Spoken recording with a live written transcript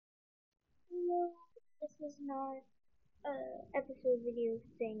is not a episode video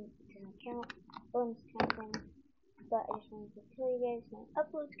thing. It doesn't count. Bonus kind of thing. But I just wanted to tell you guys my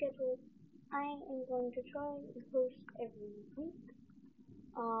upload schedule. I am going to try and post every week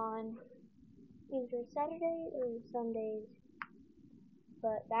on either Saturday or Sundays.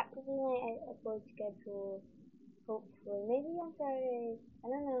 But that will be my upload schedule. Hopefully, maybe on Saturdays. I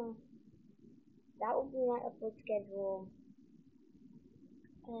don't know. That will be my upload schedule.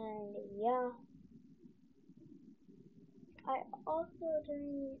 And yeah. I also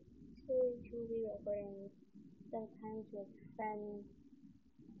during today's will be recording sometimes with friends,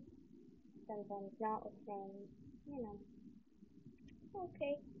 sometimes not with friends, you know.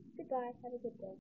 Okay, goodbye, have a good day.